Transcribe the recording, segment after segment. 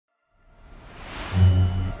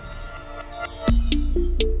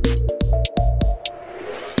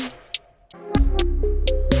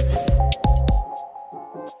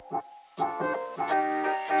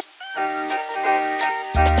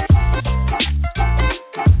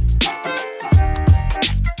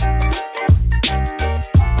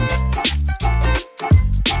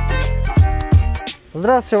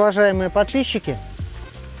Здравствуйте, уважаемые подписчики!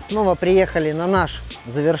 Снова приехали на наш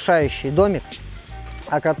завершающий домик,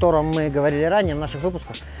 о котором мы говорили ранее в наших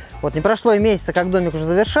выпусках. Вот не прошло и месяца, как домик уже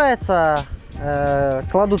завершается.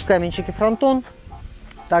 Кладут каменщики фронтон,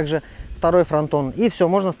 также второй фронтон, и все,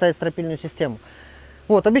 можно ставить стропильную систему.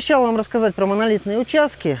 Вот, обещал вам рассказать про монолитные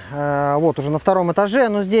участки, вот уже на втором этаже,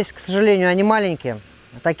 но здесь, к сожалению, они маленькие,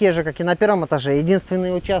 такие же, как и на первом этаже.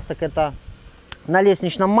 Единственный участок — это на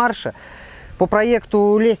лестничном марше. По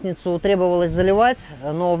проекту лестницу требовалось заливать,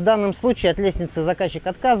 но в данном случае от лестницы заказчик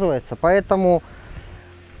отказывается, поэтому,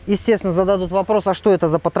 естественно, зададут вопрос, а что это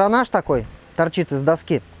за патронаж такой, торчит из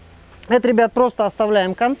доски. Это, ребят, просто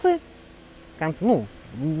оставляем концы, ну,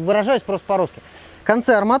 выражаюсь просто по-русски,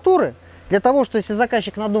 концы арматуры, для того, что если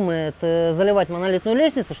заказчик надумает заливать монолитную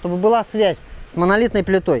лестницу, чтобы была связь с монолитной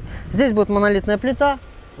плитой. Здесь будет монолитная плита,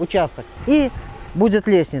 участок, и будет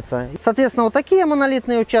лестница. Соответственно, вот такие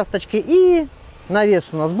монолитные участочки, и навес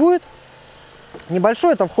у нас будет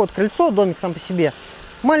небольшой, это вход в крыльцо, домик сам по себе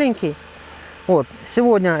маленький. Вот,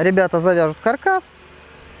 сегодня ребята завяжут каркас,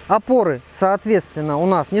 опоры, соответственно, у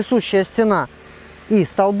нас несущая стена и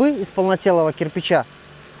столбы из полнотелого кирпича.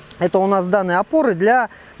 Это у нас данные опоры для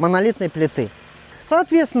монолитной плиты.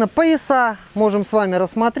 Соответственно, пояса можем с вами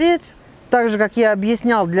рассмотреть. Так же, как я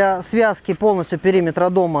объяснял, для связки полностью периметра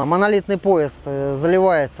дома монолитный пояс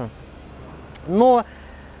заливается. Но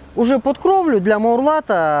уже под кровлю для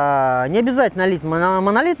Мауэрлата не обязательно лить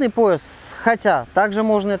монолитный пояс, хотя также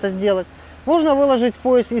можно это сделать. Можно выложить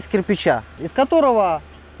пояс из кирпича, из которого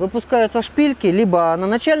выпускаются шпильки, либо на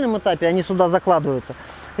начальном этапе они сюда закладываются,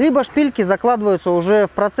 либо шпильки закладываются уже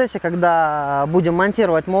в процессе, когда будем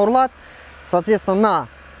монтировать Мауэрлат, соответственно,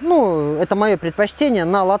 это мое предпочтение,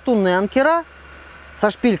 на латунные анкера со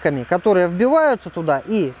шпильками, которые вбиваются туда,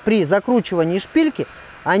 и при закручивании шпильки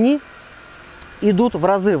они идут в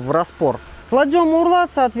разрыв, в распор. Кладем Мауэрлат,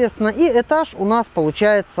 соответственно, и этаж у нас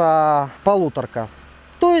получается полуторка.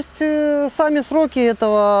 То есть сами сроки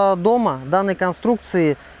этого дома, данной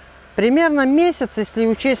конструкции, примерно месяц, если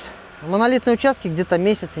учесть монолитные участки, где-то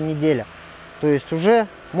месяц и неделя. То есть уже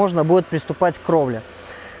можно будет приступать к кровле.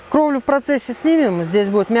 Кровлю в процессе снимем. Здесь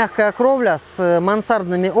будет мягкая кровля с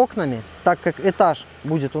мансардными окнами, так как этаж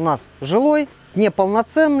будет у нас жилой,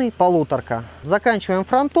 неполноценный, полуторка. Заканчиваем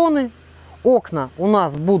фронтоны. Окна у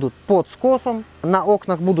нас будут под скосом. На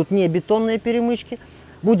окнах будут не бетонные перемычки.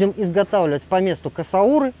 Будем изготавливать по месту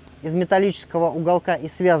косоуры из металлического уголка и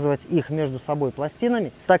связывать их между собой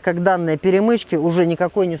пластинами, так как данные перемычки уже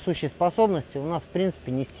никакой несущей способности у нас в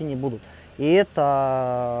принципе нести не будут. И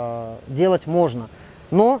это делать можно.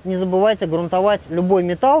 Но не забывайте грунтовать любой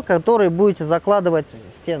металл, который будете закладывать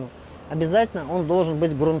в стену. Обязательно он должен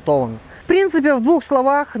быть грунтован. В принципе, в двух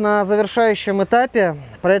словах на завершающем этапе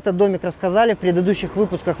про этот домик рассказали. В предыдущих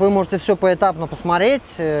выпусках вы можете все поэтапно посмотреть.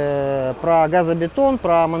 Про газобетон,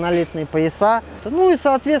 про монолитные пояса. Ну и,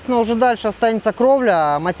 соответственно, уже дальше останется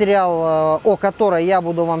кровля, материал, о которой я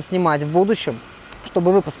буду вам снимать в будущем,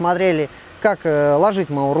 чтобы вы посмотрели, как ложить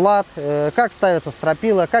Мауэрлат, как ставится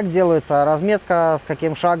стропила, как делается разметка, с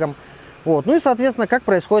каким шагом. Вот. Ну и, соответственно, как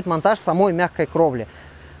происходит монтаж самой мягкой кровли.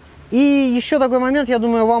 И еще такой момент, я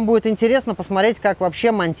думаю, вам будет интересно посмотреть, как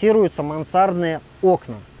вообще монтируются мансардные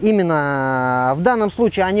окна. Именно в данном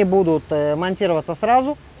случае они будут монтироваться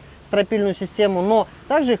сразу в стропильную систему, но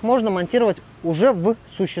также их можно монтировать уже в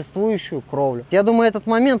существующую кровлю. Я думаю, этот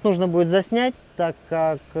момент нужно будет заснять, так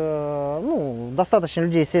как достаточно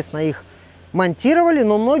людей, естественно, их монтировали,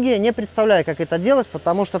 но многие не представляют, как это делать,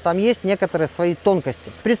 потому что там есть некоторые свои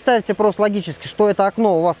тонкости. Представьте просто логически, что это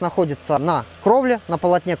окно у вас находится на кровле, на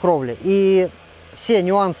полотне кровли, и все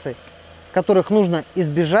нюансы, которых нужно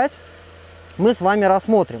избежать, мы с вами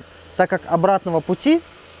рассмотрим, так как обратного пути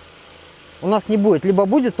у нас не будет, либо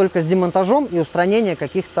будет только с демонтажом и устранением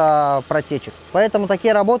каких-то протечек. Поэтому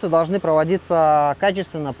такие работы должны проводиться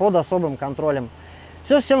качественно, под особым контролем.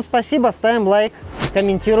 Все, всем спасибо, ставим лайк,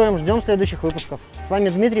 комментируем, ждем следующих выпусков. С вами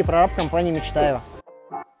Дмитрий, прораб компании Мечтаева.